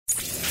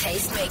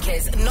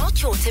Tastemakers,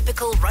 not your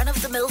typical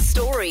run-of-the-mill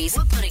stories.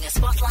 We're putting a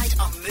spotlight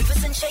on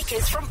movers and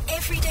shakers from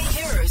everyday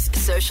heroes,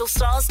 social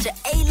stars to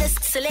A-list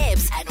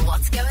celebs, and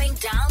what's going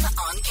down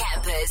on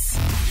campus.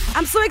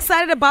 I'm so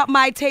excited about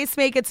my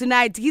tastemaker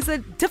tonight. He's a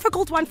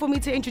difficult one for me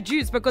to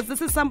introduce because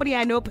this is somebody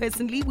I know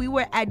personally. We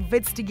were at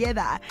Wits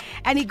together,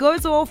 and he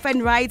goes off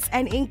and writes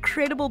an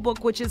incredible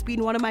book, which has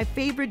been one of my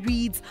favorite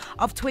reads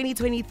of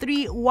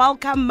 2023.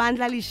 Welcome,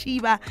 Mandla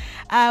Lishivha,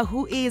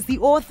 who is the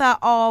author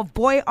of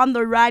Boy on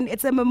the Run.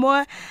 It's a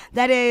memoir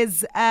that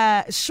is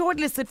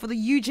shortlisted for the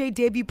UJ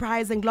Debut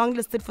Prize and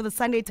longlisted for the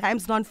Sunday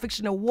Times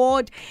Non-Fiction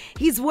Award.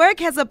 His work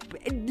has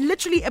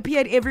literally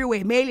appeared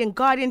everywhere. Mail and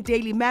Guardian,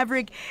 Daily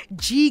Maverick,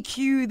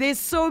 GQ. There's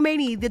so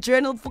many. The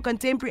Journal for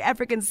Contemporary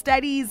African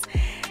Studies,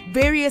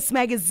 various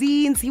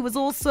magazines. He was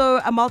also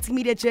a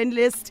multimedia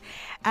journalist,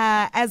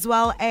 as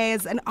well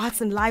as an arts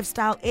and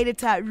lifestyle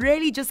editor.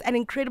 Really just an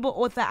incredible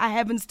author I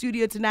have in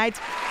studio tonight.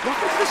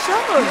 Welcome to the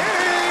show.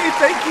 Yay!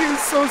 Thank you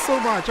so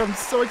much. I'm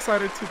so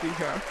excited to be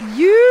here.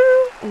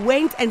 You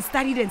went and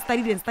studied and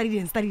studied and studied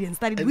and studied and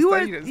studied.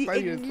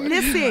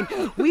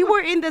 Listen, we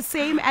were in the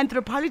same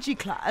anthropology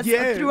class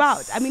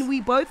throughout. I mean, we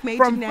both majored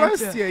from in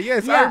first year.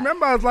 Yes, yeah. I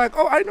remember. I was like,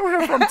 oh, I know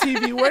her from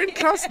TV. We're in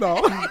class now.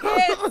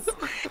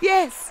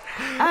 Yes.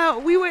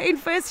 We were in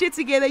first year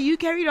together. You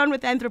carried on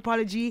with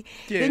anthropology.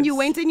 Yes. Then you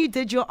went and you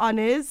did your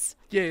honors.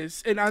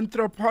 Yes, in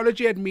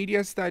anthropology and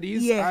media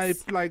studies.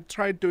 Yes. I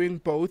tried doing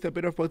both, a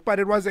bit of both, but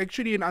it was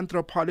actually in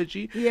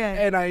anthropology. Yeah.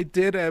 And I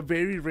did a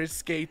very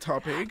risque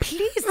topic.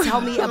 Please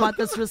tell me about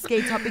this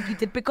risque topic you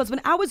did, because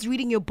when I was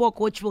reading your book,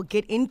 which we'll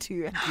get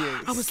into,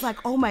 I was like,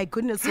 oh my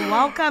goodness,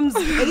 Welcome's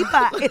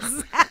paper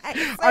is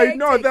I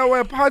know there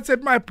were parts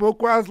in my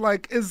book where I was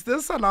like, is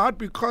this allowed?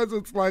 Because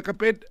it's like a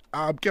bit,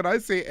 can I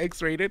say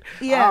X-rated?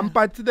 Yeah.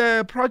 But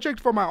the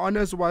project for my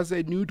honors was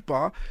a nude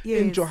bar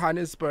in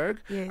Johannesburg.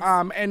 Yes.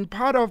 And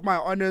part of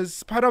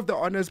the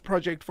honors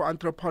project for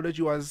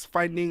anthropology was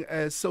finding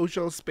a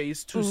social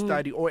space to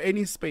study, or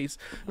any space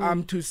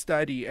to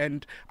study.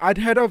 And I'd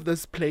heard of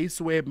this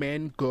place where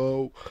men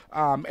go,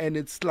 and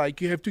it's like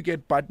you have to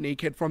get butt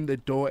naked from the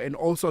door and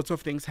all sorts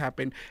of things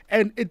happen.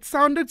 And it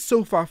sounded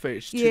so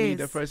far-fetched to me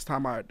the first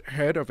time I'd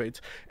heard of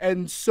it.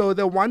 And so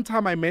the one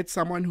time I met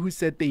someone who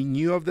said they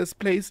knew of this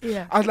place,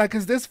 I was like,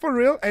 is this for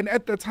real? And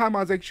at the time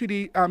I was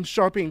actually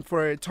shopping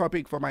for a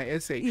topic for my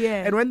essay.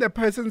 And when the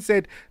person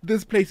said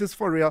this place is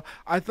for real,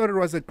 I thought it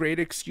was a great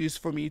excuse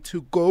for me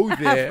to go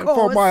there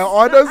for my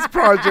honors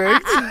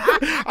project.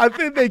 I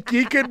think the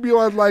geek in me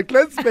was like,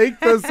 let's make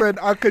this an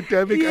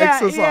academic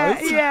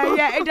exercise.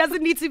 Yeah. It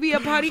doesn't need to be a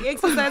party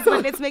exercise,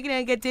 but let's make it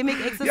an academic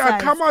exercise. Yeah,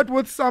 come out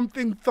with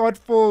something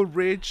thoughtful,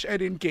 rich,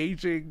 and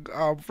engaging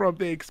from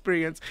the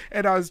experience.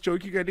 And I was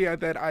joking earlier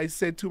that I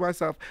said to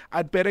myself,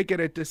 I'd better get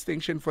a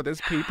distinction for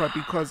this paper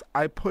because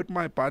I put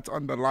my butt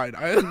on the line.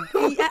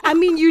 I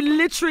mean, you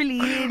literally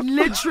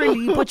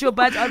put your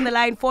butt on the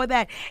line for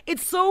that.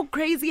 It's so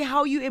crazy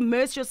how you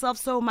immerse yourself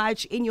so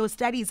much in your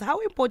studies. How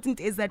important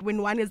is that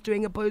when one is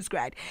doing a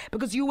postgrad?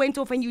 Because you went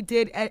off and you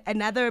did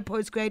another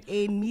postgrad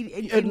in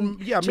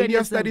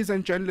media studies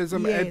and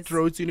journalism at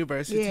Rhodes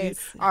University.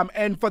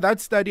 And for that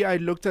study, I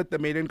looked at the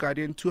Mail and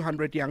Guardian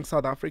 200 Young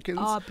South Africans.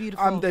 Oh,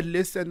 beautiful. The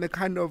list and the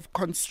kind of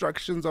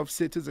constructions of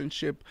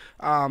citizenship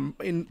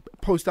in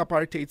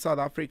post-apartheid South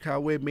Africa,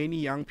 where many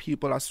young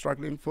people are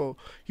struggling for,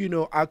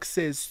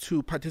 access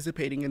to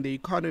participating in the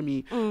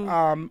economy.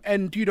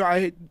 And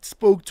I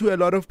spoke to a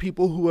lot of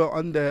people who were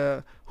on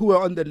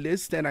the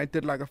list, and I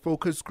did like a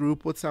focus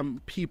group with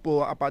some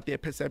people about their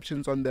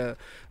perceptions on the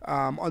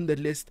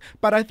list.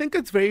 But I think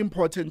it's very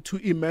important to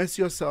immerse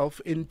yourself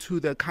into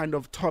the kind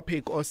of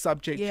topic or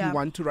subject you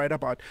want to write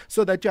about,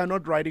 so that you're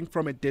not writing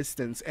from a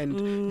distance. And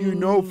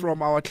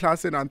from our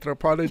class in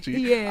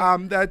anthropology,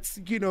 that's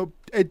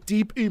a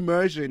deep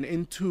immersion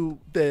into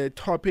the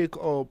topic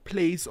or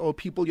place or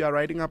people you're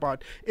writing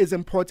about is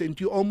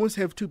important. You almost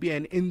have to be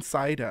an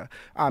insider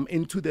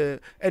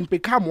and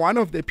become one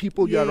of the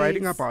people you're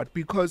writing about,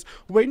 because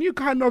when you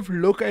kind of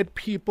look at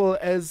people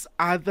as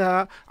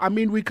other,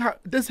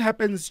 this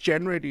happens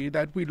generally,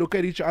 that we look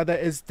at each other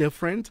as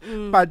different,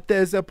 but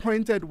there's a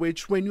point at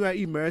which when you are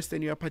immersed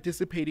and you are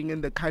participating in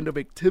the kind of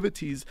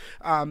activities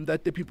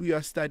that the people you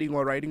are studying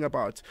or writing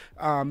about,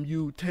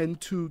 you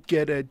tend to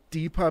get a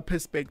deeper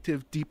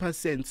perspective, deeper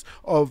sense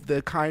of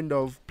the kind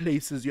of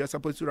places you're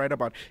supposed to write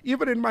about.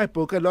 Even in my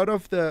book, a lot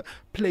of the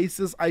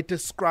places I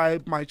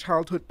describe, my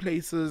childhood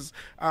places,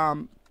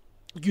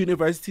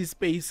 university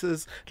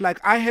spaces, like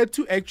I had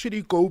to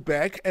actually go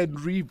back and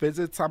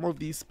revisit some of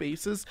these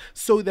spaces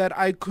so that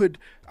I could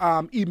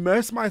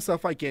immerse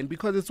myself again,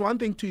 because it's one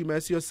thing to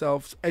immerse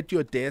yourself at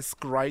your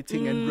desk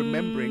writing and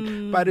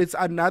remembering, but it's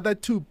another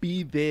to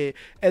be there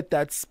at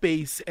that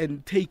space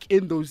and take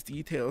in those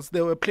details.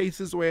 There were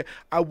places where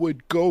I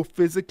would go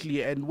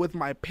physically and with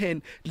my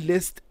pen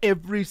list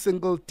every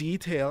single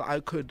detail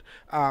I could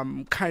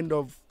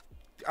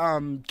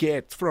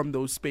get from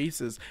those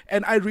spaces.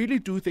 And I really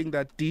do think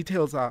that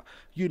details are,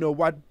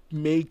 what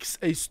makes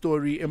a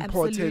story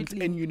important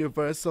and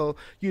universal.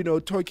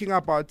 Talking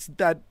about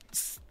that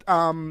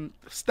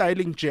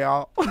styling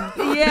gel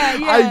Yeah,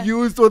 yeah. I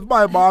used with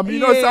my mom. You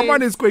know, Yes.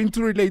 someone is going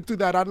to relate to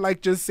that,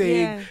 unlike just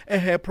saying Yeah. a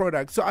hair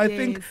product. So I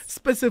think Yes.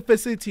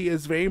 specificity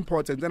is very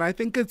important. And I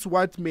think it's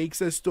what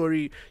makes a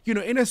story, you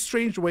know, in a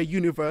strange way,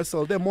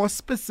 universal. The more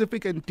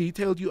specific and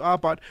detailed you are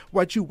about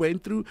what you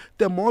went through,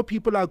 the more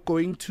people are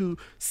going to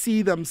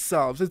see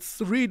themselves.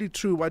 It's really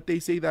true what they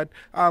say, that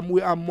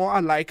we are more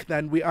alike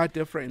than we are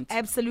different.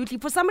 Absolutely.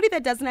 For somebody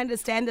that doesn't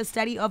understand the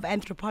study of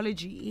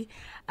anthropology,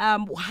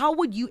 how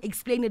would you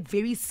explain it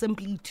very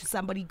simply to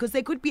somebody? Because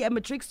there could be a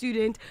matric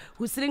student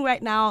who's sitting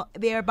right now,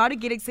 they're about to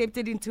get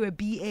accepted into a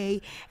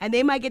BA, and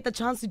they might get the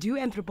chance to do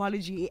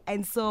anthropology.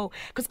 And so,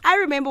 because I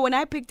remember when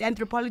I picked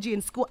anthropology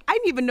in school, I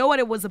didn't even know what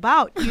it was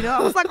about. You know, I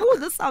was like, oh,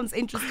 this sounds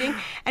interesting,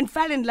 and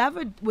fell in love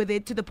with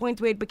it to the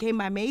point where it became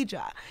my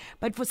major.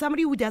 But for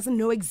somebody who doesn't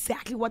know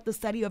exactly what the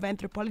study of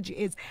anthropology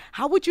is,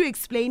 how would you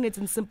explain it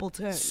in simple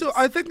terms? So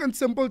I think in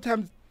simple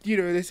terms, you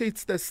know, they say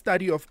it's the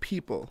study of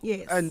people.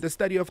 Yes. And the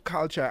study of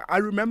culture. I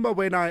remember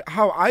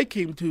how I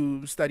came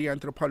to study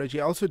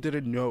anthropology. I also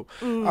didn't know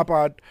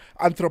about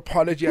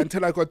anthropology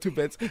until I got to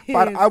Wits.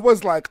 But Yes. I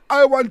was like,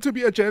 I want to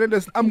be a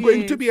journalist. I'm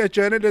going to Yes. be a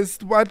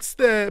journalist.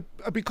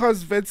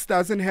 Because Wits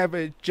doesn't have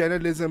a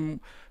journalism,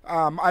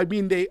 I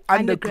mean, they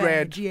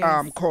undergrad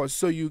yes. course,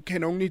 so you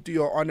can only do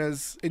your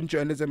honors in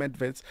journalism at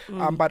Wits.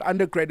 But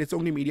undergrad, it's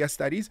only media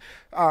studies.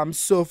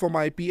 So for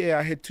my BA,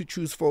 I had to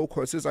choose 4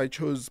 courses. I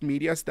chose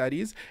media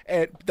studies,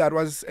 and that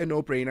was a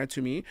no-brainer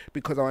to me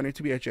because I wanted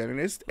to be a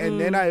journalist. And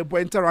then I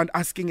went around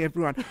asking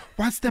everyone,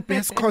 what's the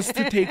best course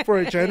to take for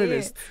a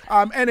journalist?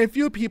 And a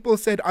few people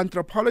said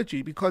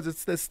anthropology because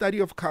it's the study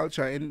of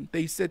culture. And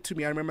they said to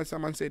me, I remember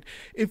someone said,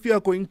 if you are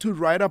going to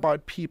write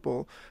about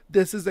people,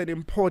 this is an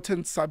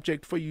important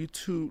subject for you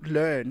to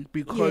learn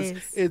because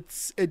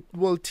Yes. it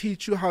will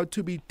teach you how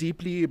to be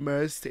deeply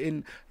immersed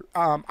in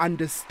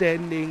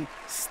understanding,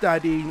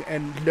 studying,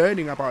 and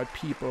learning about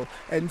people.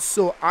 And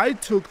so I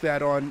took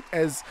that on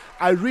as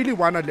I really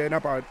want to learn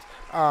about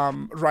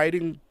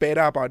writing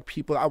better about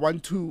people. I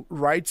want to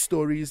write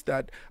stories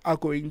that are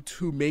going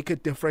to make a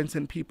difference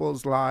in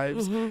people's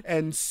lives.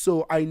 And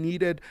so I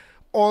needed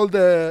all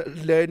the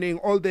learning,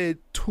 all the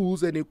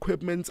tools and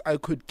equipment I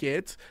could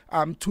get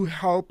to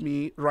help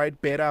me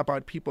write better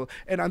about people.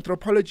 And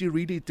anthropology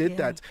really did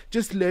that.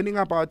 Just learning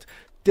about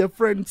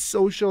different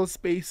social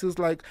spaces.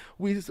 Like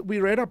we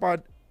read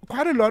about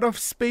quite a lot of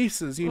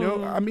spaces, you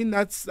know. I mean,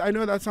 I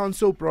know that sounds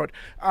so broad,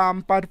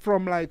 but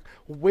from like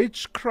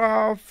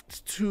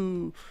witchcraft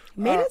to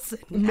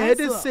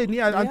medicine,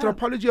 yeah,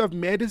 anthropology of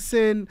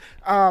medicine,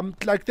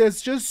 like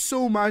there's just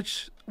so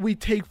much we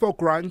take for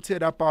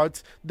granted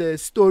about the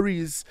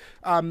stories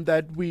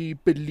that we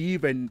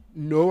believe and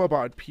know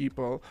about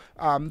people,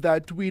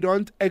 that we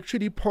don't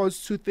actually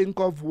pause to think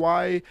of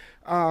why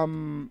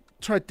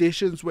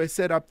traditions were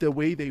set up the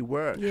way they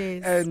were.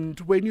 Yes. And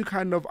when you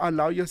kind of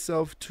allow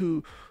yourself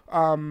to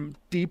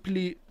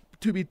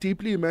be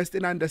deeply immersed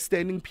in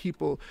understanding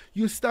people,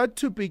 you start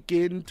to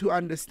begin to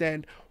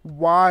understand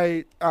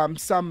why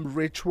some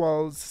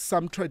rituals,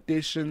 some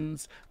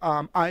traditions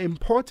are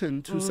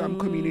important to some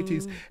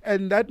communities.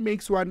 And that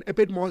makes one a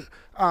bit more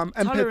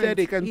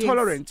empathetic and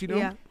tolerant, you know?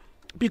 Yeah.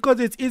 Because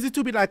it's easy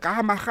to be like,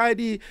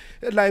 mahadi,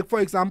 like,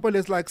 for example,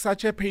 it's like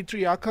such a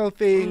patriarchal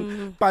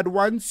thing. But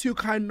once you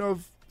kind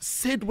of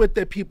sit with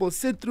the people,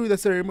 sit through the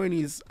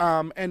ceremonies,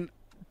 and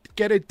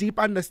get a deep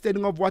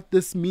understanding of what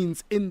this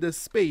means in this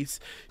space,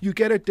 you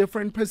get a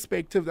different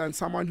perspective than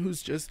someone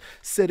who's just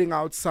sitting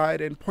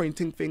outside and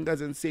pointing fingers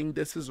and saying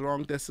this is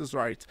wrong, this is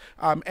right.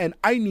 And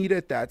I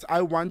needed that.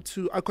 I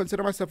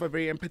consider myself a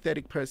very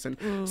empathetic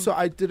person. So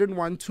I didn't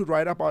want to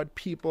write about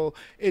people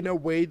in a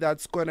way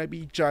that's going to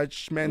be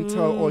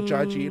judgmental or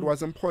judgy. It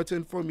was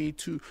important for me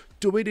to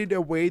do it in a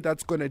way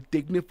that's going to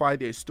dignify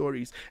their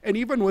stories. And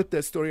even with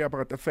the story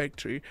about the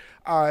factory,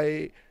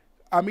 I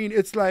mean,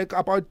 it's like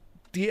about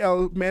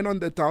DL, men on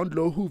the down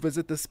low who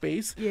visit the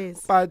space.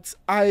 Yes. But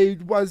I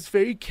was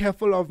very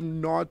careful of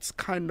not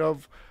kind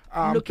of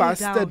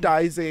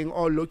bastardizing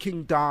or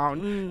looking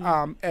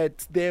down at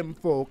them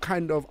for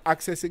kind of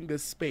accessing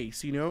this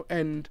space, you know.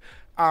 And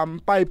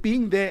by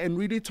being there and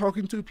really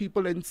talking to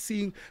people and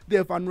seeing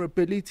their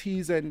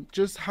vulnerabilities and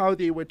just how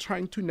they were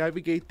trying to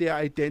navigate their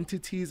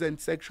identities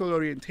and sexual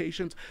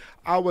orientations,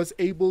 I was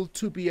able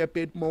to be a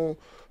bit more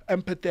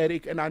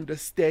empathetic and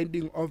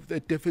understanding of the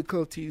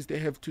difficulties they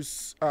have to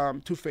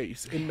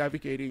face in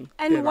navigating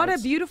And their what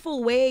lives. a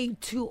beautiful way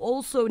to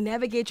also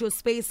navigate your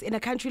space in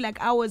a country like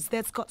ours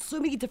that's got so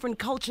many different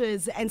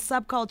cultures and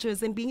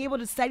subcultures, and being able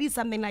to study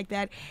something like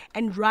that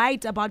and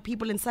write about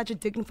people in such a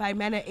dignified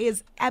manner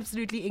is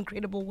absolutely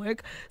incredible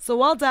work. So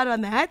well done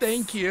on that.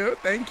 Thank you.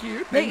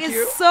 There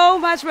is so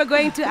much we're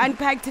going to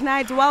unpack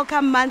tonight.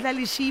 Welcome Mandla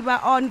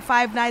Lishivha on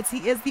 5 Nights.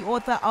 He is the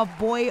author of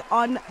Boy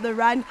on the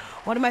Run,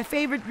 one of my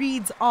favorite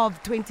reads of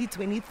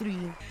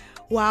 2023.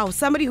 Wow,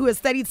 somebody who has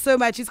studied so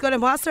much. He's got a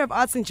Master of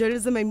Arts in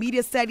Journalism and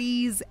Media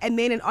Studies, and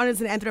then an Honours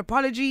in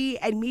Anthropology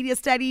and Media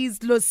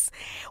Studies. Los,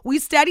 we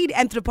studied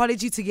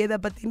anthropology together,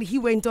 but then he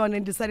went on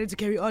and decided to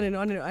carry on and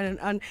on and on and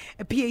on.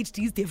 A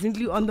PhD is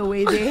definitely on the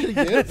way there.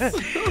 Yes,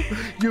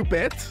 you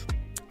bet.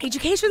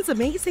 Education's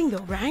amazing though,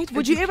 right?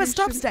 Would you ever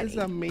stop studying?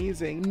 It's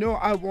amazing. No,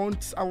 I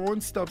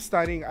won't stop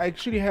studying. I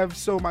actually have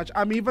so much.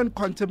 I'm even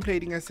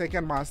contemplating a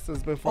second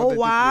master's before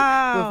before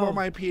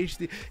my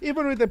PhD.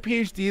 Even with the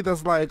PhD,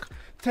 there's like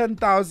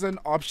 10,000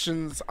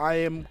 options. I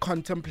am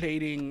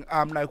contemplating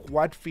like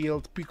what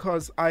field,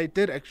 because I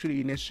did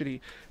actually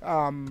initially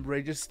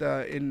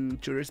register in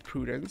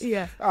jurisprudence.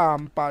 Yeah.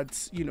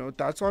 But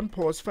that's on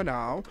pause for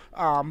now.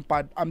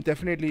 But I'm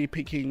definitely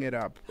picking it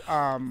up.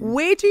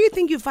 Where do you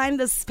think you find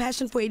this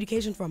passion for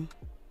education from?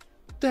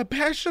 The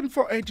passion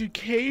for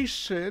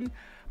education,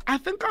 I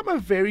think I'm a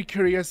very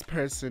curious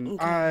person.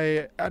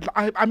 Okay.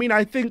 I mean,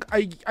 I think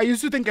I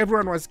used to think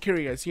everyone was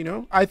curious,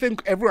 I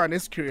think everyone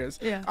is curious.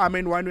 Yeah.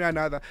 In one way or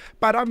another.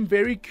 But I'm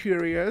very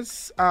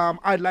curious.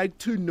 I like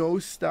to know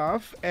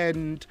stuff,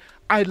 and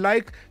I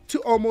like to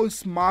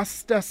almost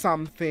master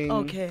something.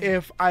 Okay.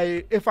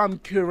 If I'm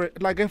curious,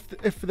 like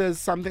if there's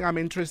something I'm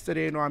interested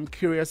in or I'm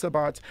curious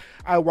about,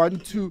 I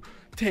want to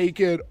take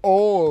it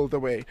all the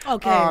way.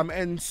 Okay.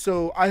 And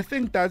so I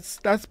think that's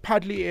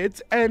partly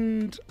it.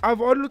 And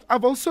I've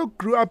also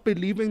grew up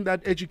believing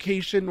that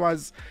education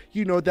was,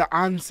 the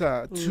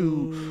answer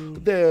to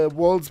the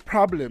world's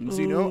problems,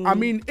 I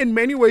mean, in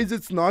many ways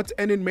it's not,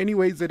 and in many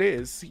ways it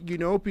is,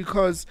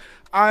 because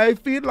I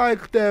feel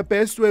like the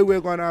best way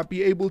we're gonna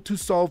be able to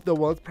solve the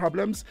world's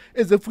problems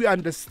is if we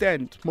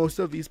understand most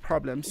of these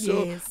problems.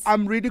 So yes.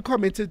 I'm really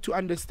committed to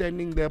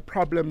understanding the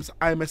problems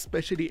I'm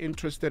especially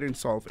interested in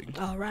solving.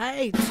 All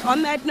right.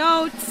 On that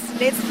note,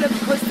 let's flip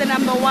question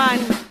number 1.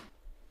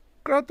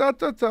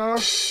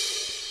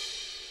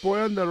 Boy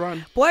on the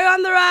Run. Boy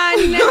on the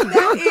Run.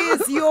 That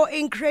is your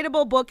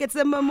incredible book. It's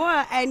a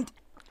memoir. And,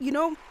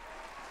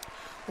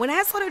 when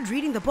I started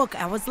reading the book,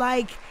 I was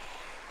like,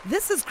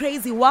 this is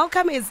crazy.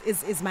 Welcome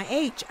is my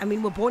age. I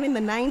mean, we're born in the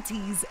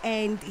 90s,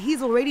 and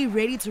he's already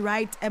ready to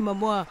write a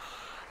memoir.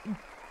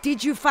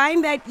 Did you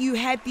find that you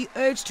had the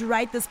urge to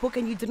write this book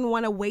and you didn't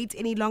want to wait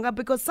any longer?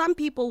 Because some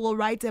people will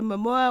write a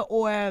memoir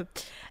or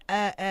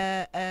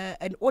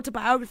an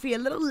autobiography a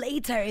little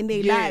later in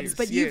their lives,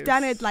 but you've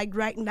done it like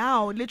right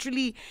now,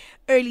 literally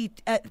early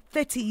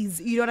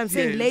 30s, you know what I'm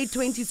saying? Late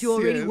 20s, you're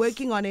already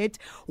working on it.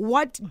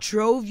 What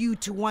drove you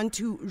to want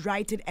to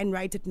write it and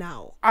write it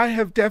now? I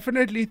have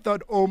definitely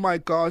thought, oh my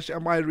gosh,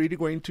 am I really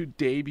going to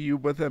debut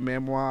with a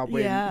memoir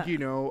when,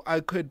 I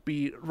could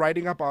be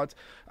writing about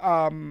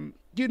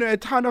a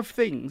ton of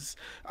things.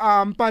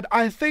 But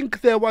I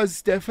think there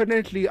was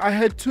definitely, I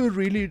had to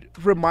really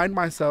remind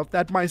myself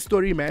that my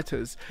story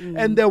matters.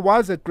 And there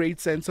was a great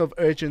sense of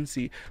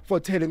urgency for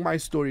telling my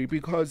story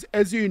because,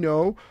 as you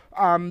know,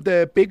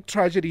 the big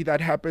tragedy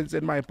that happens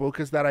in my book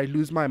is that I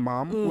lose my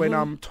mom when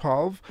I'm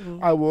 12.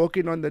 I walk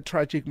in on the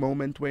tragic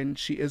moment when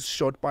she is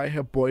shot by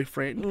her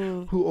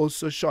boyfriend, who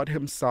also shot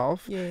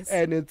himself. Yes.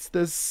 And it's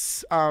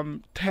this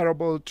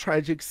terrible,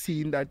 tragic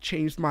scene that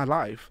changed my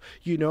life,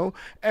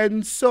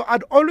 And so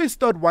I'd always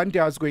thought one day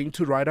I was going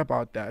to write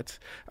about that.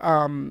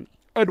 And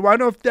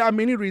there are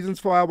many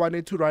reasons why I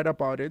wanted to write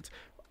about it.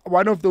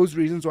 One of those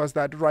reasons was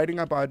that writing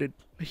about it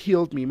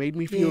healed me, made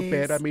me feel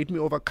better, made me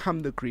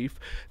overcome the grief.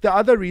 The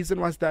other reason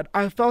was that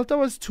I felt I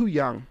was too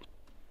young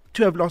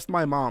to have lost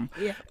my mom.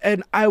 Yeah.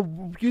 And I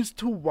used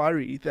to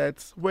worry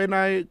that when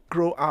I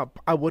grow up,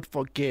 I would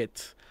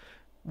forget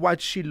what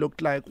she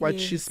looked like, what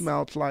she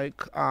smelled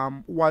like,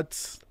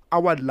 what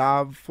our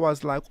love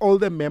was like, all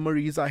the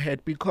memories I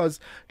had, because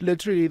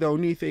literally the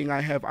only thing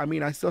I have, I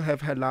mean, I still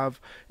have her love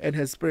and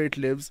her spirit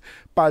lives,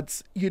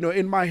 but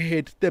in my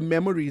head, the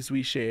memories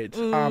we shared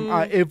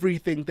are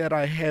everything that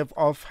I have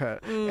of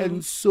her.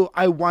 And so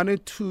I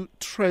wanted to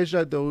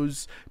treasure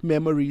those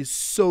memories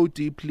so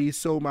deeply,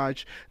 so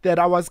much, that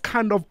I was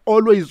kind of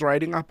always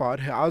writing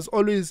about her. I was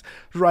always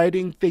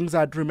writing things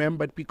I'd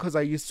remembered because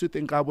I used to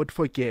think I would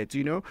forget,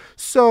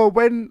 So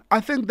when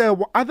I think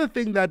the other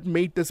thing that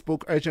made this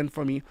book urgent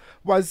for me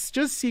was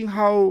just seeing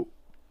how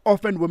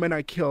often women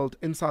are killed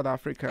in South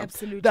Africa.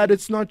 Absolutely. That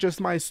it's not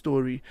just my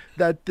story,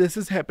 that this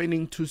is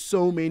happening to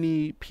so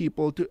many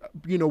people.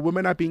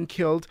 Women are being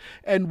killed,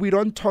 and we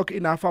don't talk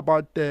enough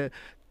about the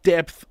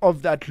depth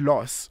of that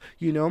loss.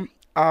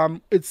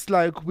 It's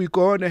like we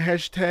go on a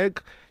hashtag,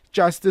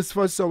 justice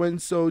for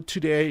so-and-so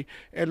today,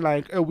 and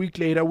like a week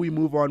later we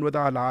move on with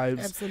our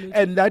lives. Absolutely.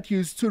 And that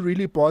used to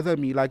really bother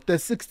me. Like the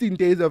 16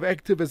 days of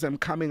activism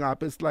coming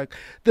up, it's like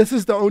this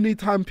is the only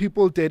time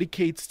people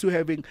dedicate to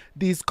having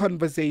these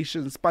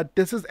conversations, but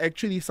this is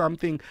actually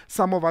something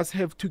some of us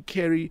have to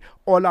carry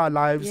all our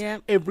lives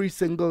every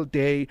single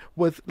day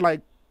with. Like,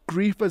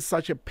 grief is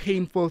such a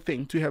painful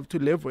thing to have to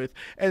live with.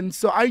 And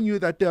so I knew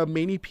that there are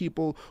many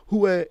people who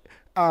were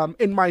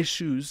in my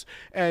shoes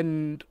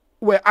and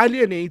were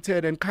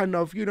alienated and kind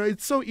of,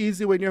 it's so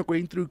easy when you're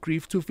going through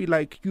grief to feel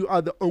like you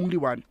are the only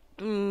one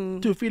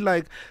To feel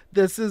like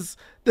this is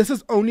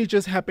only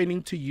just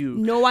happening to you.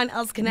 No one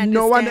else can understand.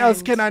 No one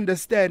else can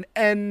understand.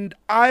 And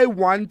I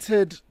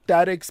wanted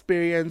that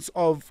experience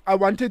I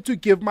wanted to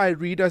give my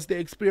readers the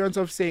experience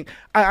of saying,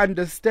 I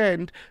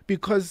understand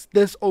because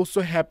this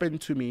also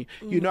happened to me.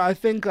 You know, I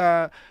think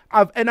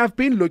I've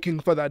been looking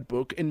for that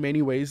book in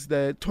many ways.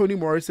 The Toni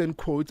Morrison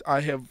quote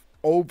I have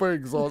over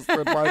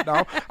exhausted right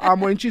now.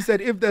 When she said,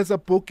 if there's a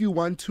book you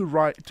want to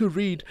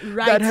read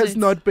that has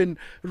not been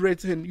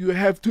written, you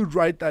have to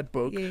write that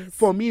book. Yes.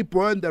 For me,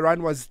 Boy on the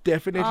Run was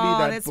definitely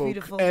that book.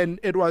 Beautiful.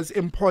 And it was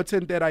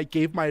important that I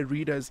gave my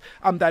readers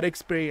that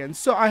experience.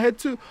 So I had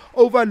to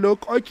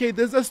overlook, okay,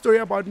 there's a story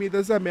about me,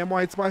 there's a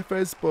memoir, it's my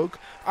first book.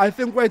 I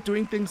think we're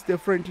doing things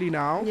differently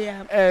now.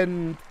 Yeah.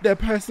 And the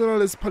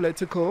personal is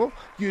political,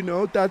 you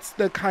know, that's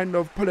the kind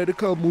of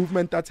political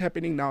movement that's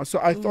happening now. So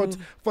I thought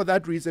for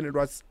that reason it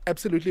was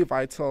absolutely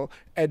vital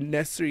and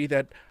necessary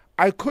that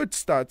I could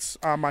start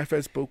my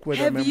first book with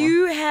a memoir. Have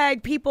you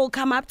had people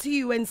come up to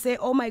you and say,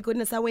 oh my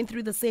goodness, I went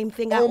through the same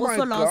thing. I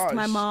also lost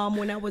my mom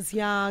when I was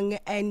young,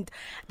 and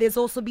there's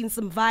also been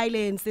some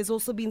violence, there's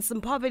also been some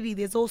poverty,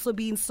 there's also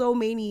been so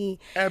many.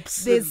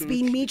 Absolutely. There's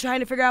been me trying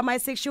to figure out my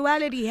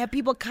sexuality. Have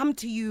people come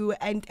to you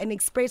and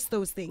express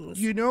those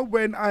things? You know,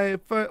 when I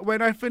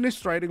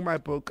finished writing my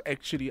book,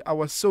 actually, I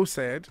was so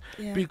sad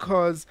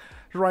because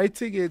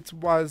writing it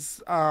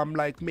was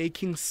like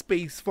making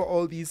space for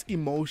all these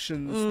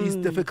emotions, these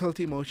difficult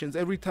emotions.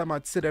 Every time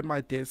I'd sit at my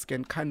desk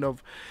and kind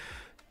of,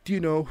 you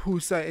know,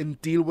 hoosa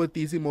and deal with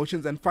these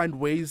emotions and find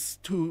ways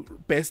to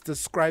best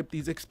describe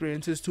these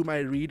experiences to my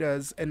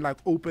readers and like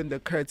open the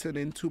curtain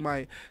into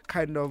my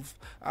kind of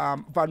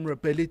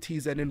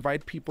vulnerabilities and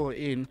invite people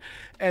in.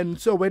 And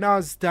so when I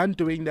was done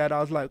doing that,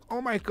 I was like,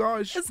 oh my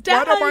gosh,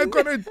 what am I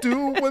going to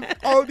do with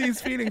all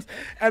these feelings?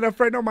 And a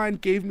friend of mine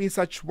gave me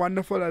such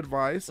wonderful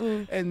advice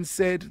and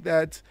said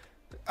that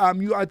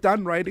you are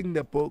done writing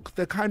the book.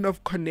 The kind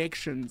of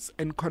connections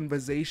and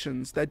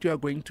conversations that you are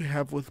going to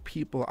have with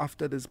people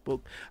after this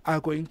book are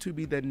going to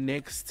be the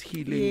next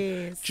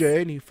healing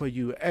journey for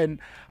you. And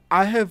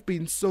I have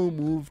been so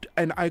moved,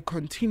 and I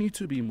continue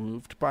to be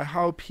moved by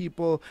how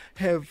people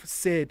have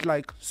said,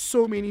 like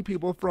so many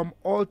people from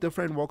all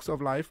different walks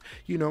of life,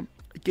 you know,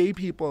 gay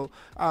people,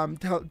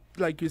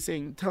 like you're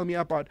saying, tell me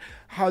about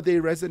how they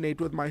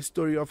resonate with my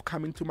story of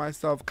coming to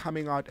myself,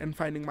 coming out and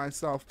finding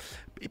myself.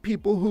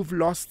 People who've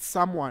lost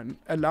someone,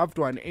 a loved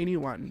one,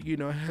 anyone, you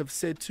know, have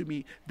said to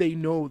me they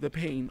know the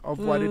pain of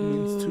what it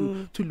means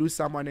to lose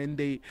someone, and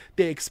they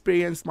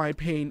experience my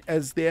pain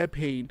as their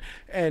pain.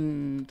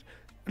 And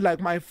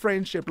like my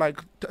friendship, like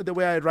the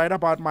way I write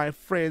about my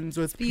friends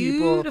with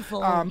people,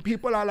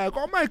 people are like,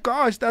 oh my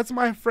gosh, that's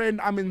my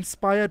friend. I'm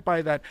inspired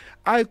by that.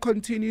 I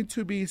continue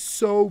to be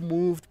so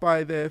moved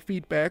by the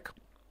feedback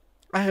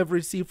I have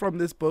received from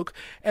this book.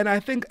 And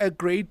I think a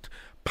great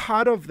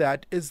part of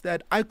that is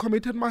that I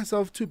committed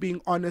myself to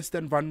being honest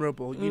and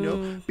vulnerable, you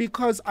know,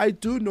 because I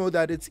do know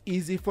that it's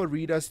easy for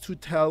readers to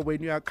tell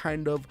when you are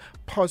kind of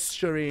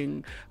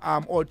posturing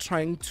or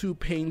trying to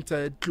paint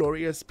a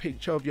glorious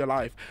picture of your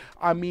life.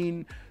 I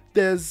mean,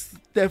 there's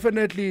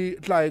definitely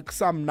like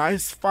some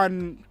nice,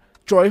 fun,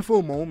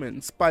 joyful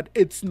moments, but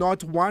it's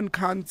not, one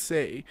can't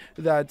say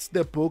that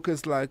the book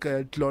is like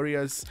a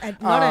glorious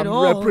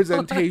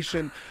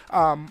representation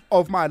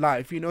of my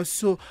life, you know.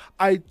 So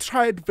I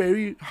tried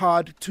very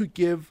hard to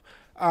give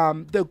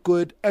the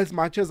good as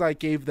much as I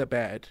gave the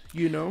bad,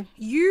 you know.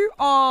 You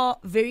are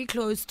very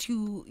close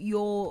to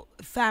your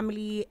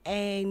family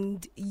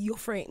and your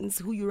friends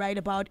who you write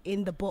about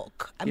in the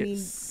book. I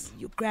mean,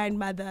 your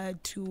grandmother,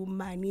 to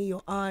Mani,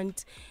 your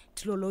aunt,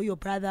 to Lolo, your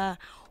brother,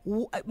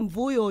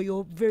 Mvuyo,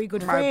 your very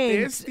good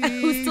friend, who's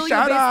still your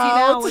bestie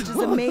now, which is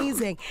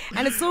amazing.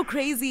 And it's so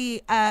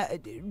crazy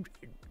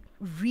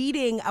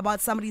reading about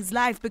somebody's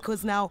life,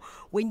 because now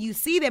when you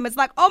see them, it's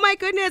like, oh my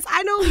goodness,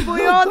 I know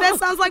Mvuyo. That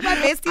sounds like my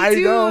bestie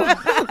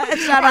too.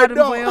 Shout out to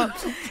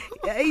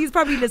Mvuyo. He's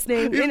probably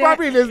listening.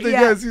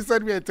 Yes, he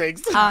sent me a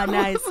text. Ah,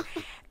 nice.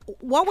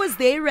 What was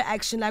their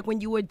reaction like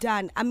when you were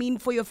done? I mean,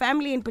 for your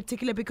family in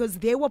particular, because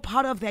they were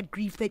part of that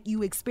grief that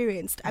you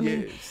experienced. I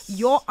mean,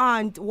 your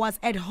aunt was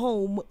at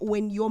home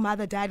when your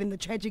mother died and the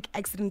tragic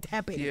accident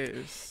happened.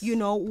 Yes. You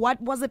know,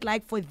 what was it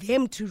like for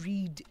them to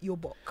read your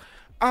book?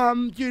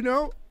 You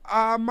know,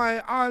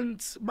 my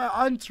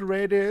aunt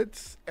read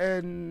it,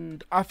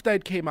 and after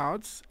it came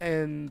out,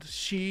 and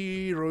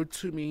she wrote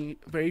to me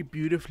very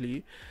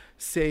beautifully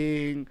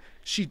saying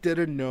she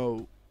didn't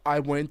know I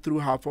went through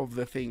half of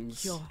the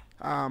things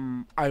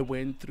I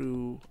went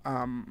through,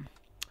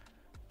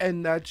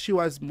 and that she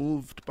was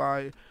moved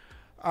by,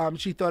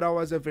 she thought I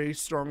was a very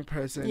strong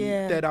person,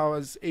 that I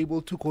was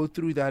able to go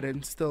through that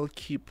and still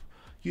keep,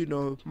 you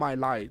know, my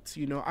light,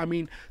 you know. I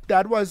mean,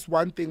 that was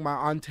one thing my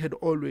aunt had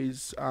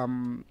always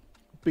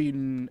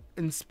been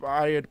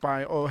inspired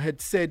by, or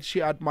had said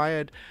she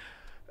admired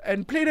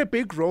and played a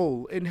big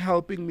role in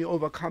helping me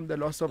overcome the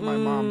loss of my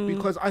mom,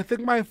 because I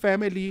think my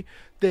family,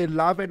 they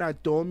love and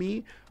adore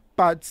me,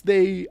 but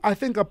I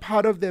think a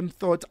part of them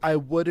thought I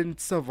wouldn't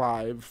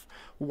survive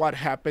what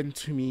happened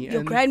to me.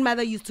 Your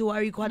grandmother used to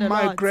worry quite a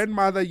lot. My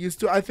grandmother used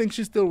to. I think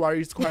she still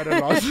worries quite a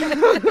lot.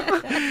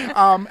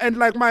 And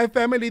like my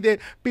family,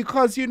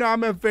 because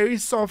I'm a very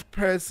soft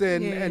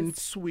person and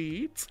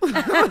sweet,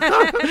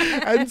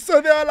 and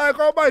so they were like,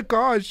 "Oh my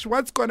gosh,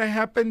 what's gonna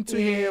happen to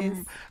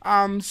him?"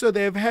 So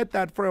they've had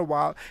that for a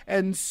while,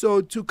 and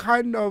so to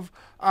kind of,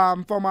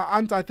 for my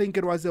aunt, I think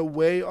it was a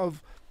way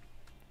of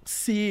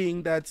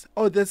seeing that,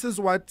 oh, this is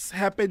what's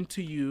happened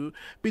to you,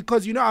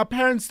 because our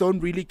parents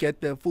don't really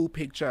get the full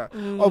picture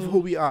of who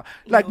we are.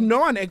 Like no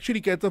one actually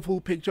gets a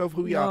full picture of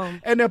who we are,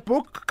 and a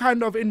book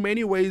kind of in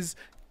many ways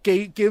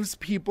gives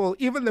people,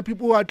 even the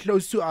people who are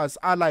close to us,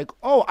 are like,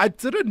 oh, I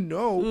didn't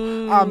know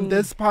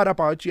this part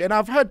about you. And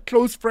I've had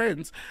close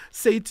friends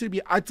say to me,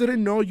 I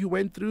didn't know you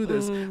went through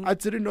this. I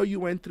didn't know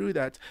you went through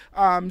that.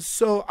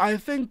 So I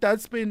think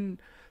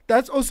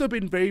that's also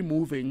been very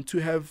moving to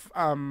have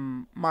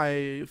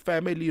my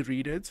family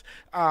read it,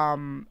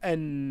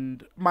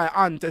 and my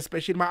aunt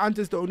especially. My aunt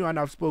is the only one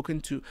I've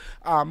spoken to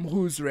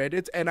who's read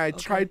it, and I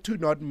tried to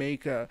not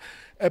make a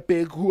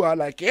big who are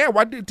like, yeah,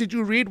 what did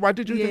you read? What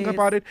did you think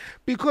about it?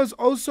 Because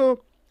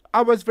also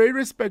I was very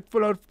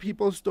respectful of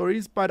people's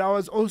stories, but I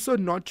was also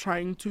not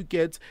trying to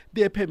get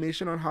their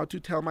permission on how to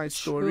tell my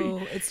story.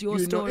 True. It's your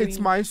story. It's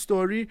my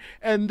story,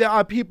 and there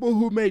are people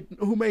who may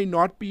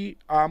not be,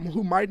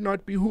 who might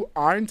not be, who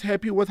aren't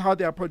happy with how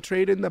they are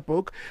portrayed in the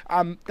book.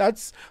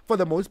 That's for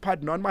the most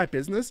part not my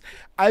business.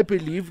 I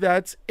believe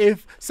that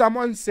if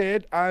someone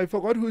said, I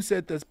forgot who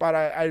said this, but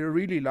I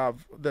really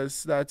love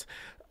this, that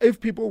if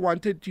people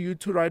wanted you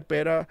to write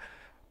better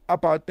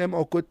about them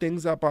or good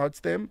things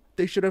about them,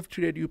 they should have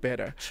treated you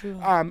better. True.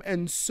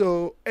 And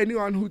so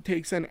anyone who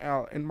takes an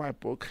L in my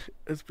book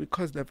is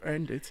because they've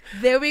earned it.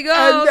 There we go.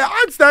 And there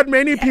aren't that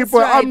many people.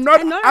 Right. I'm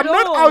not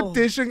all. out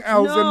dishing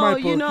L's in my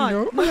book. You're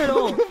not. Not at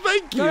all.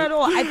 Thank you. Not at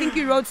all. I think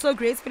you wrote so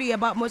gracefully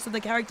about most of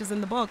the characters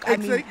in the book. I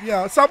mean,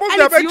 yeah, some of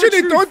them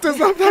actually don't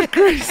deserve that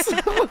grace.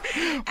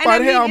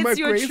 But hey, I'm a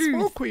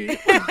graceful queen.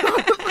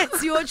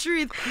 It's your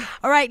truth.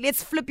 All right,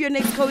 let's flip your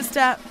next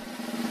coaster.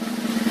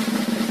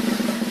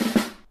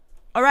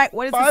 All right,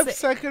 what is 5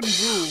 second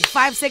rule?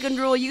 5 second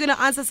rule. You're going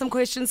to answer some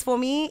questions for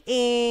me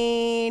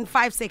in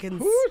 5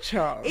 seconds. Ooh,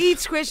 child.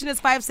 Each question is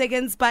 5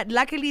 seconds, but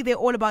luckily they're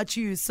all about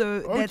you,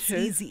 so that's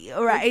easy.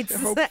 All right. Okay,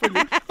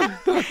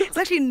 hopefully. It's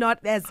actually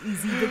not as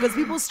easy because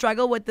people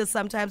struggle with this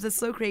sometimes. It's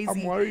so crazy.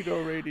 I'm worried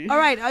already. All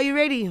right, are you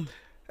ready?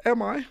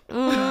 Am I?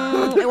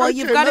 Well,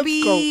 you've got to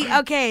be...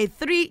 Go. Okay,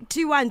 3,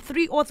 2, 1.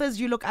 3 authors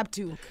you look up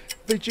to.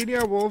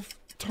 Virginia Woolf,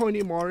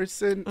 Toni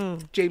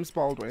Morrison, James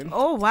Baldwin.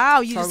 Oh, wow.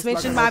 You Sounds just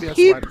mentioned like my an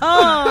obvious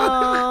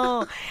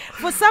people.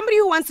 For somebody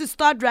who wants to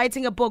start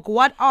writing a book,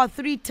 what are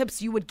 3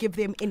 tips you would give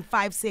them in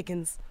 5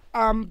 seconds?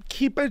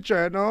 Keep a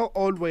journal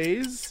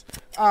always.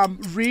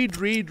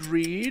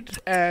 Read,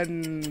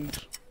 and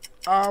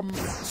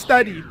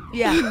study.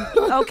 Yeah.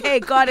 Okay,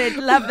 got it.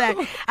 Love that.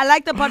 I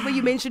like the part where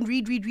you mentioned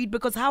read,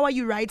 because how are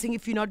you writing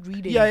if you're not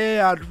reading?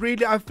 Yeah.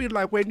 Really, I feel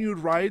like when you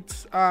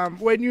write,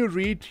 when you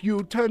read,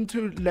 you tend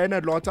to learn a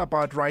lot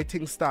about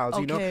writing styles,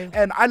 you know.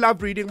 And I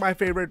love reading my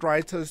favorite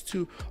writers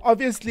to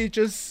obviously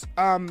just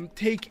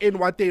take in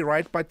what they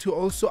write, but to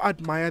also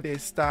admire their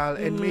style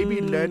and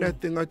maybe learn a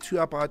thing or two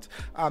about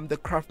the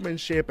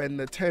craftsmanship and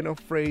the turn of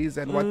phrase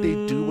and what they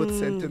do with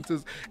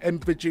sentences.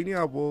 And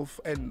Virginia Woolf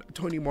and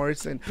Toni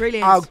Morrison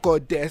are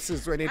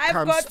goddesses when it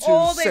comes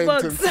to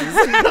sentences.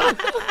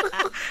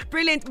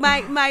 Brilliant.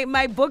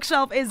 My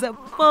bookshelf is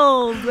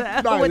filled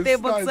with their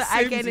books, so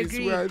I can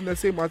agree. We're in the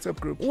same WhatsApp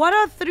group. What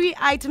are 3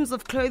 items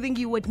of clothing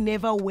you would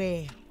never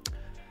wear?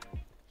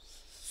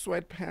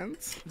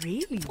 Sweatpants.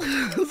 Really?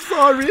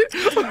 Sorry.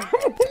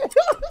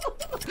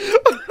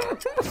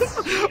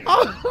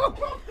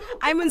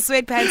 I'm in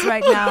sweatpants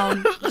right now.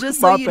 Just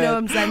so you know,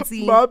 I'm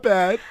Zanzi. My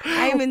bad.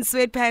 I'm in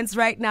sweatpants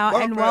right now,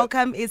 and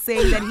Welcome is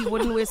saying that he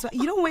wouldn't wear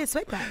You don't wear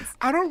sweatpants?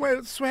 I don't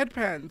wear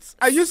sweatpants.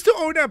 I used to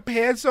own a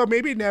pair, so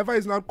maybe never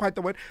is not quite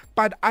the word,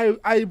 but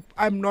I'm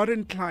not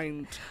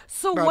inclined.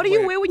 So what do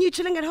you wear when you're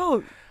chilling at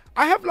home?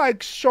 I have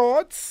like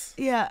shorts.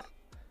 Yeah.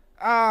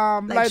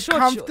 Like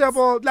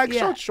comfortable, shorts. like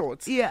short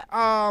shorts. Yeah.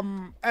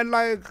 And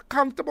like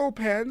comfortable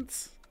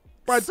pants,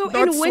 but so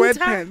not in winter?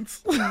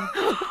 sweatpants.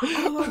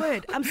 Oh my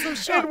word! I'm so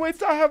shocked. In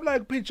winter, I have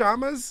like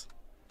pajamas.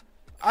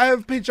 I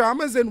have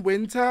pajamas in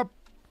winter,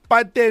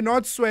 but they're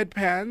not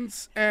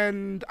sweatpants.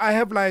 And I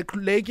have like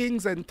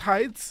leggings and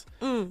tights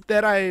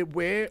that I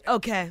wear.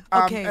 Okay.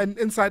 And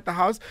inside the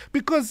house,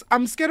 because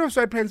I'm scared of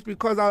sweatpants,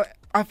 because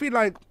I feel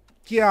like,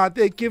 yeah,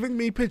 they're giving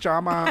me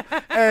pajama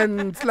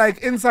and like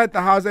inside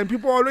the house, and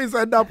people always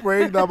end up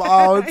wearing them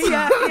out.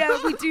 yeah,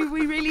 we do.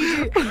 We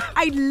really do.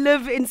 I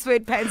live in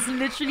sweatpants,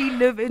 literally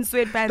live in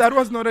sweatpants. That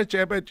was not a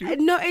jab at you.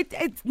 No,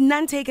 it's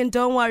none taken,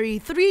 don't worry.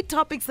 3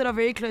 topics that are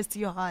very close to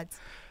your heart.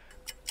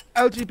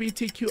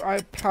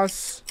 LGBTQI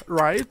plus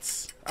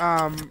rights,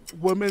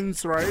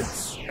 women's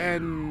rights,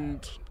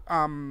 and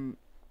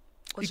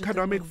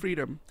economic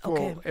freedom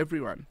for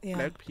everyone,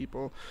 black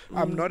people.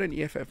 I'm not an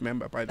EFF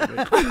member, by the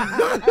way.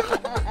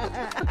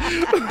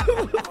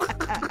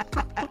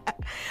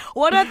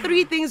 What are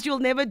 3 things you'll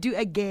never do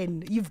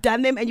again? You've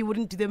done them and you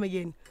wouldn't do them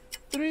again.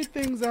 3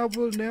 things I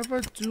will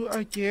never do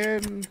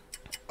again.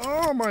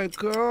 Oh my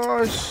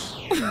gosh.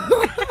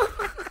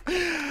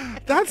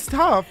 That's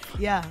tough.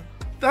 Yeah.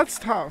 That's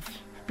tough.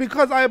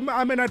 Because I'm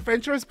an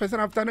adventurous person.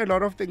 I've done a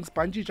lot of things,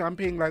 bungee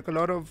jumping, like a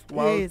lot of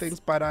wild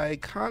things, but I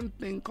can't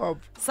think of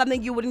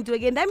something you wouldn't do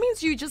again. That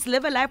means you just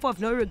live a life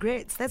of no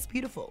regrets. That's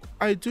beautiful.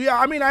 I do, yeah.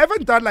 I mean, I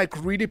haven't done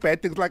like really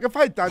bad things. Like if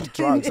I'd done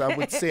drugs, I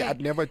would say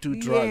I'd never do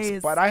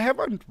drugs, but I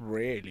haven't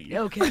really.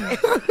 Okay.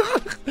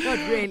 Not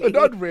really.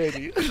 Not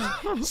really.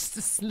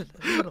 Just a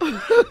little.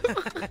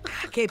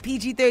 Okay,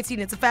 PG-13.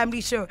 It's a family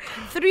show.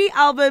 3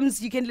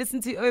 albums you can listen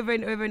to over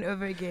and over and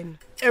over again.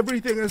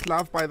 Everything is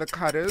Love by the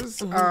Cutters,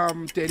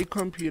 Dirty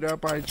Computer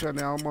by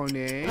Janelle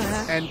Monáe,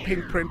 and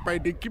Pink Print by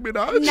Nicki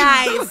Minaj.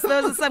 Nice.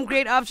 Those are some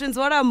great options.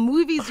 What are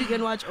movies you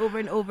can watch over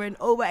and over and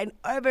over and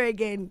over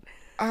again?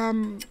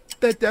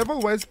 The Devil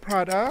Wears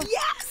Prada.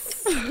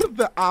 Yes.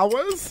 The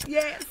Hours.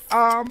 Yes.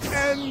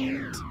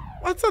 And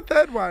what's the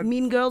third one?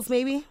 Mean Girls,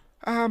 maybe?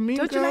 Mean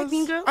Don't Girls. you like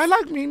Mean Girls? I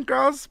like Mean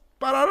Girls,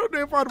 but I don't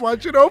know if I'd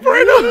watch it over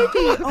and over.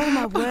 Oh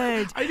my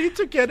word. I need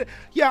to get it.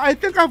 Yeah, I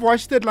think I've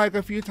watched it like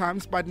a few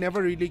times, but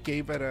never really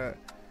gave it a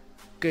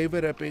big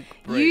break.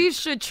 You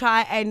should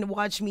try and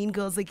watch Mean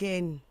Girls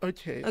again.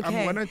 Okay. I'm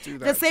gonna do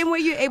that. The same way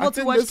you're able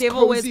to watch this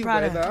Devil Wears cozy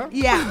Prada. weather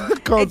Yeah.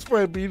 calls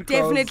for a Mean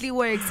Girls. Definitely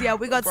works. Yeah,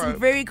 we got some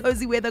very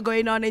cozy weather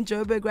going on in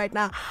Joburg right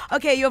now.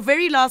 Okay, your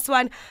very last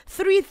one.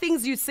 3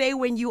 things you say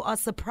when you are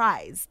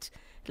surprised.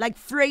 Like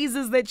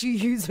phrases that you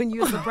use when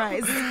you're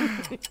surprised.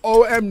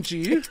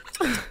 OMG.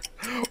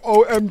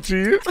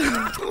 OMG.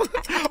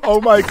 Oh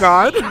my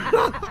God.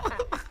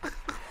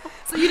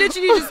 So you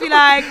literally just be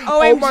like, OMG,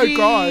 oh my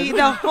God.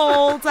 the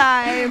whole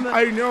time.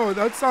 I know,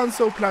 that sounds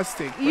so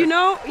plastic. You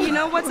know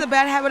what's a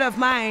bad habit of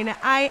mine?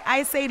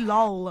 I say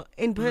lol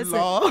in person.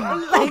 Lol.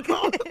 Like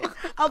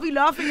I'll be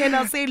laughing and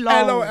I'll say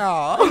lol.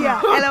 LOL.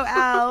 Yeah,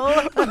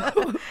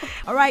 LOL.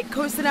 All right,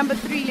 coaster number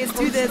 3. Let's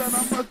do this.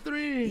 Coaster number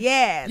 3.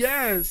 Yes.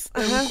 Yes.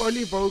 The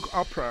Nkoli Vogue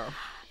Opera.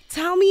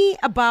 Tell me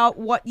about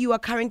what you are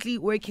currently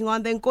working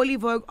on. The Nkoli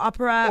Vogue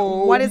Opera.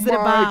 Oh, what is it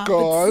about?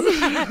 God.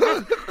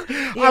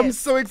 Yes. I'm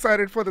so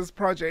excited for this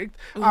project.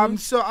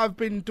 So I've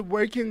been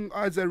working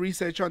as a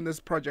research on this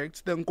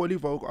project, the Nkoli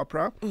Vogue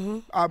Opera,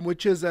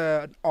 which is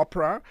an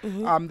opera.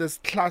 This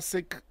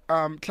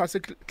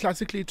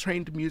classically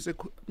trained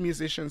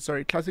musicians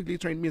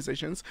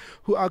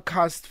who are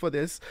cast for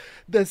this.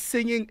 The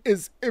singing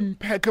is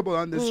impeccable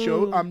on this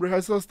show.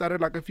 Rehearsal started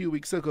like a few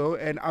weeks ago,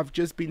 and I've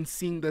just been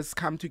seeing this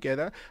come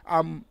together.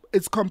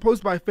 It's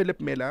composed by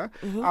Philip Miller,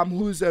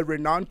 who's a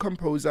renowned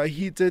composer.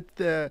 He did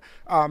the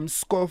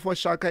score for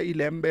Shaka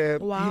Ilembe.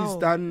 Wow. He's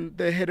done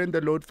the Head and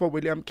the Load for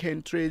William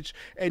Kentridge,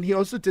 and he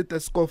also did the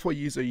score for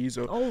Yizo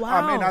Yizo. Oh,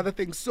 wow. And other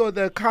things. So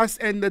the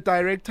cast and the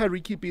director,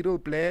 Ricky Beadle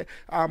Blair,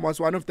 was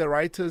one of the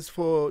writers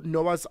for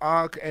Noah's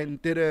Ark and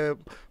did a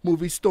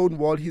movie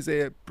Stonewall. He's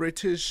a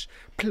British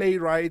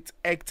playwright,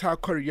 actor,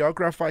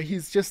 choreographer.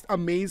 He's just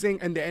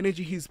amazing, and the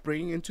energy he's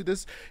bringing into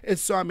this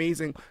is so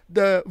amazing.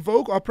 The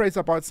Vogue opera is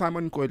about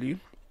Simon Nkoli,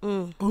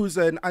 who's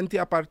an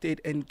anti-apartheid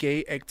and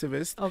gay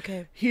activist.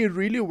 Okay. He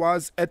really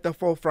was at the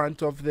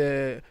forefront of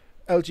the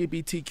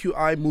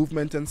LGBTQI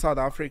movement in South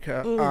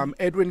Africa.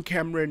 Edwin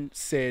Cameron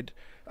said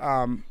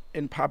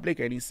in public,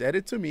 and he said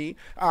it to me,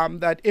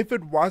 that if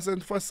it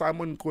wasn't for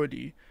Simon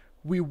Nkoli,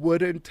 we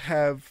wouldn't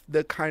have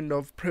the kind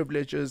of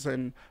privileges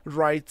and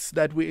rights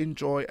that we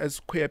enjoy as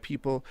queer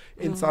people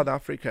in South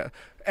Africa.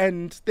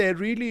 And they're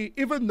really,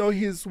 even though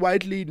he's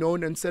widely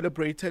known and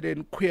celebrated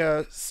in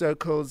queer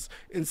circles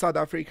in South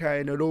Africa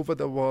and all over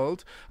the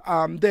world,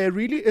 there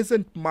really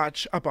isn't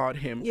much about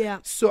him. Yeah.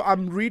 So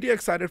I'm really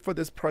excited for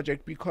this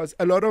project because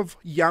a lot of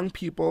young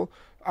people,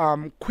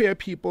 queer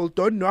people,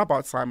 don't know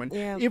about Simon.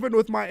 Yeah. Even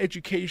with my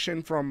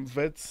education from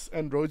Wits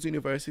and Rhodes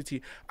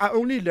University, I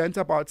only learned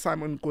about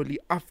Simon Nkoli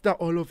after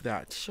all of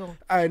that. Sure.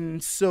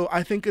 And so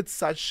I think it's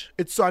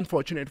so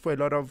unfortunate for a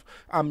lot of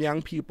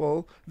young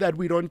people that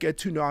we don't get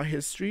to know our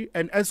history.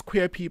 And as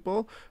queer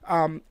people,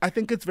 I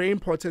think it's very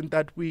important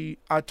that we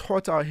are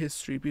taught our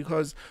history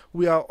because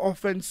we are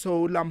often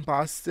so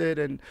lambasted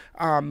and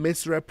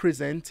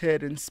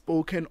misrepresented and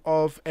spoken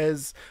of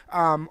as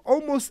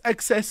almost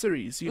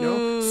accessories, you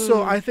know.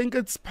 So I think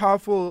it's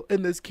powerful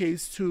in this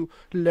case to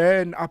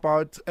learn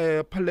about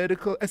a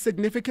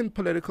significant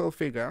political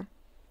figure.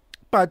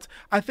 But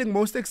I think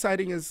most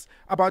exciting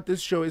about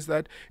this show is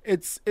that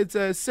it's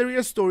a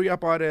serious story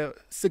about a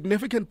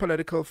significant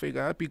political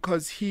figure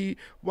because he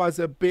was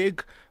a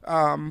big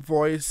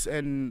voice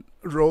and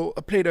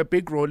played a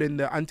big role in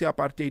the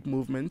anti-apartheid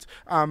movement.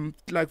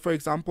 Like, for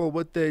example,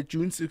 with the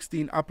June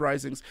 16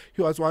 uprisings,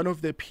 he was one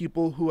of the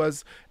people who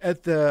was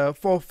at the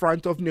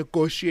forefront of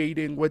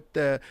negotiating with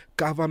the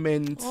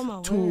government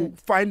to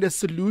find a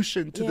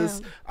solution to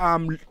this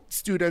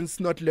students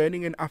not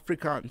learning in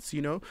Afrikaans,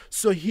 you know.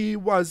 So he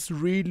was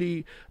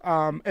really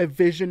a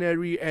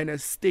visionary and a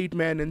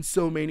statesman in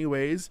so many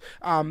ways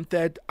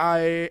that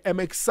I am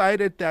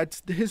excited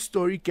that his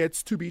story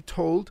gets to be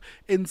told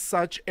in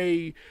such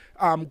a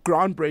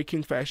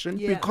groundbreaking fashion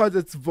because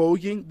it's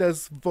voguing.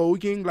 There's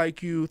voguing,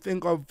 like you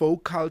think of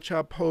Vogue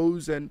culture,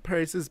 Pose and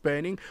Paris is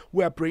Burning.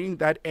 We're bringing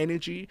that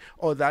energy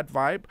or that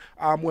vibe.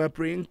 We're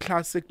bringing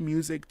classic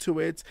music to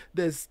it.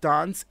 There's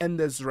dance and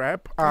there's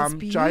rap.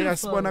 Jaya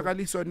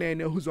Sponagaliso Nene,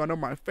 who's one of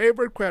my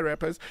favorite queer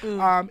rappers,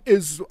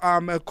 is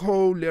a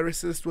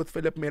co-lyricist with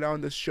Philip Miller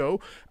on this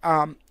show.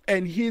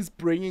 And he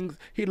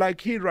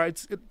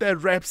writes the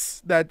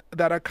raps that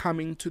are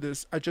coming to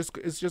this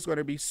it's just going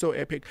to be so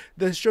epic.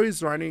 The show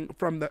is running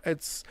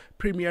it's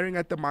premiering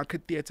at the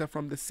Market Theatre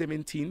from the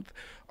 17th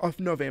of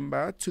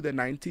November to the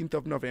 19th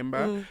of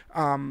November.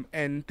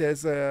 And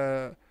there's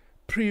a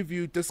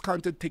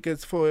discounted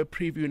tickets for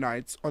preview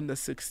nights on the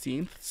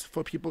 16th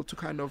for people to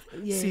kind of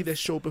see the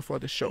show before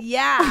the show.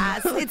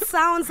 Yes, it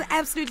sounds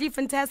absolutely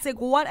fantastic.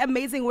 What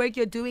amazing work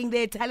you're doing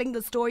there, telling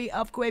the story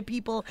of queer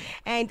people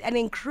and an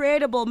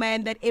incredible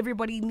man that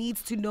everybody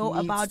needs to know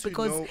about,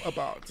 because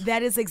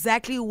that is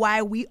exactly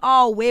why we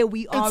are where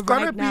we are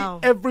right now.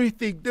 It's gonna be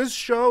everything. This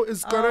show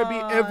is gonna be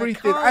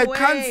everything. I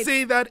can't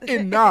say that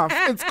enough.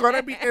 It's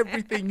gonna be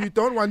everything. You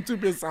don't want to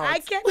miss out. I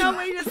cannot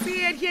wait to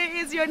see it. Here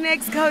is your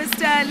next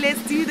coaster.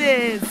 Let's do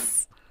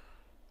this.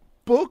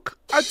 Book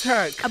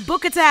attack. A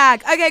book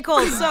attack. Okay,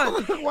 cool. So,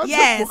 what's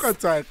a book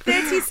attack?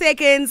 30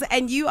 seconds,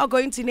 and you are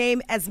going to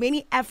name as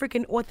many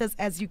African authors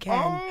as you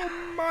can.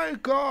 Oh my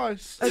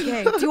gosh.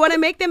 Okay. Do you want to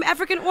make them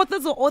African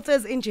authors or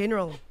authors in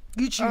general?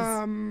 You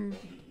choose.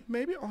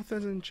 Maybe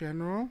authors in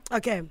general.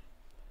 Okay.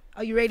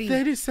 Are you ready?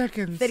 30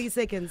 seconds. 30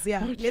 seconds,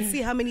 yeah. Okay. Let's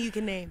see how many you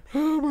can name.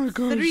 Oh my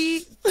gosh.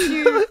 3,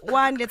 2,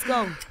 1, let's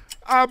go.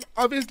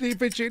 Obviously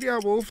Virginia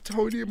Woolf,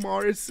 Toni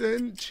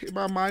Morrison,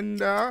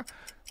 Chimamanda,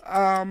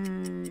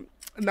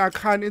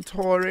 Nakhane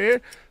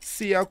Torre,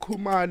 Sia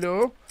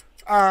Khumalo,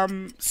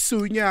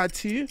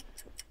 Sunyati,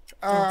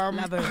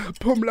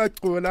 Phumla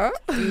Gqola,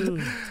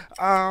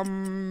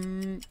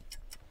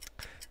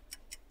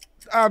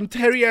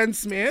 Terry Ann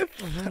Smith,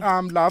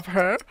 love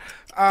her.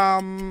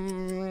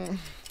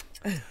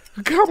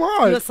 Come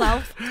on.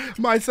 Yourself?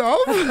 Myself?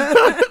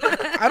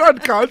 I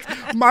don't count.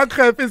 Mark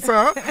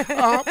Heffiser.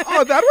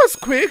 That was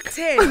quick.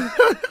 10.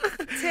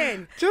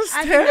 10. Just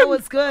 10? I think that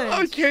was good.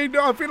 Okay,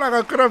 no, I feel like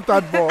I could have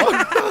done more.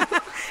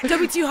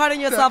 Don't be too hard on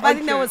yourself. I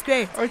think that was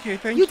great. Okay,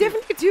 thank you. You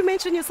definitely do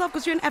mention yourself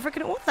because you're an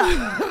African author.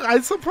 I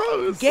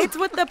suppose. Get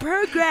with the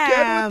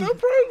program.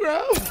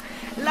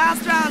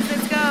 Last round,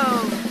 let's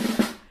go.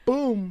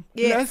 Boom.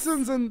 Yes.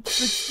 Lessons in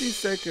 60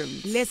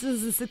 seconds.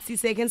 Lessons in 60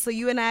 seconds. So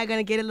you and I are going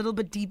to get a little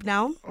bit deep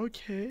now.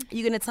 Okay.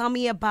 You're going to tell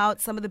me about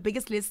some of the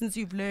biggest lessons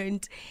you've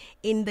learned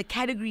in the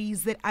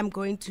categories that I'm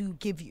going to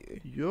give you.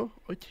 Yo,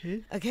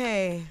 okay.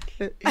 Okay.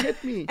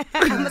 Hit me.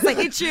 I'm going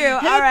to hit you.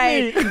 All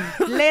right.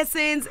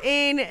 Lessons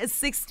in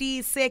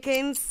 60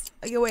 seconds.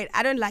 Okay, wait.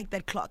 I don't like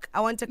that clock.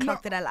 I want a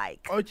clock that I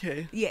like.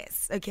 Okay.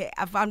 Yes. Okay.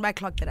 I found my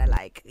clock that I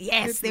like.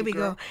 Yes. There we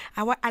go.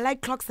 I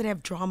like clocks that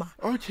have drama.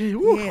 Okay.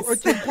 Ooh, yes.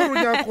 Okay.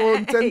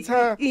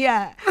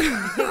 Yeah.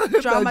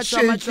 drama. Let's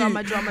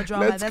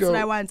That's go. what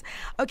I want.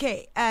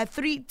 Okay.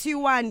 3, 2,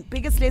 1.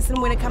 Biggest lesson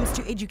when it comes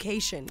to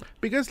education.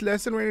 Biggest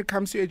lesson when it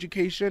comes to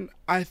education,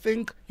 I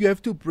think you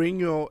have to bring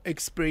your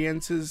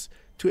experiences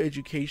to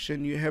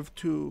education. You have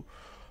to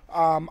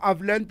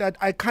I've learned that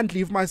I can't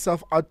leave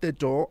myself out the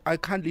door. I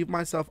can't leave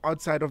myself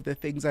outside of the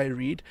things I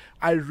read.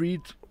 I read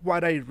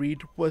what I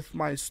read with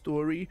my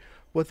story,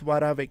 with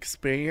what I've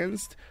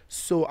experienced.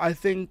 So I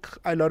think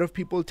a lot of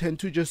people tend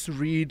to just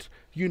read,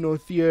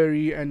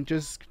 theory and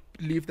just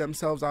leave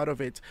themselves out of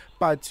it.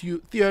 But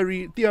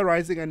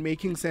theorizing and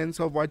making sense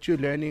of what you're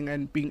learning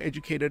and being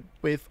educated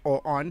with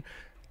or on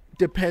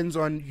depends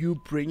on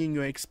you bringing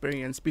your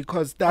experience,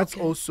 because that's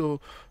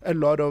also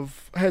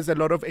has a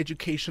lot of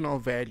educational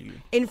value.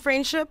 In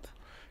friendship,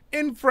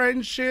 I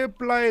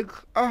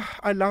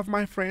love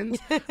my friends.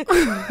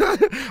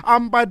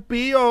 But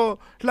be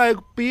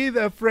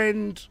the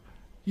friend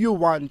you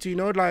want,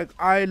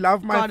 I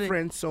love my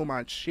friends so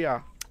much.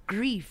 Yeah.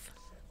 Grief.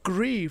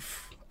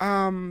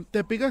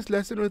 The biggest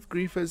lesson with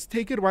grief is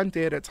take it one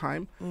day at a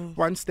time,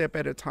 one step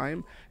at a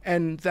time,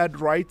 and that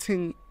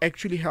writing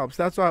actually helps.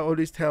 That's why I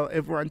always tell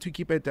everyone to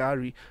keep a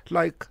diary.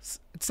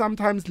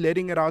 Sometimes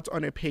letting it out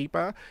on a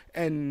paper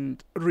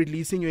and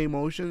releasing your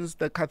emotions,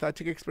 the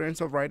cathartic experience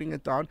of writing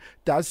it down,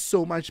 does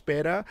so much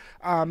better.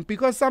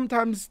 Because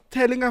sometimes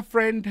telling a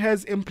friend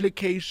has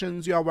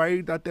implications. You are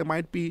worried that they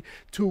might be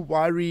too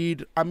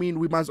worried. I mean,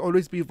 we must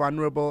always be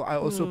vulnerable. I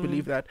also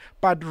believe that.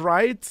 But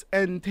write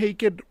and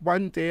take it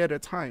one day at a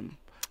time.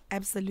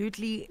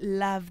 Absolutely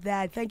love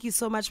that. Thank you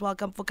so much.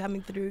 Welcome for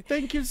coming through.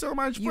 Thank you so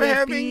much for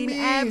having me.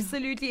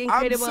 Absolutely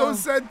incredible. I'm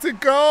so sad to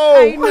go.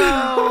 I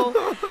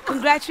know.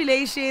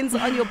 Congratulations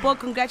on your book.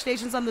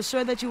 Congratulations on the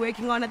show that you're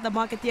working on at the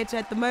Market Theatre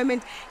at the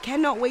moment.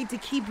 Cannot wait to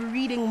keep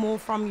reading more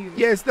from you.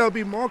 Yes, there'll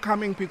be more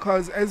coming,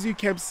 because as you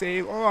kept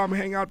saying, I'm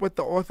hanging out with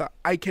the author.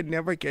 I can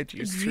never get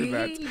used to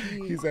that.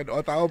 He's an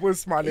author. I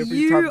always smile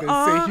every time they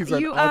say he's an author.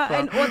 You are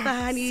an author,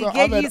 honey. So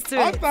get I'm used to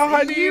an it. author,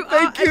 honey.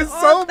 Thank you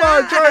so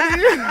much,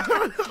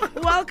 honey.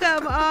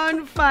 Welcome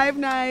on 5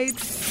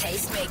 Nights.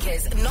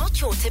 Tastemakers, not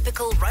your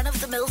typical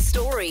run-of-the-mill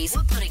stories.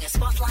 We're putting a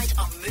spotlight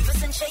on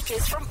movers and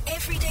shakers from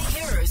everyday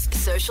heroes,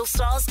 social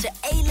stars to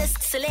A-list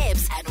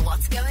celebs, and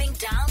what's going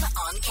down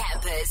on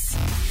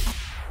campus.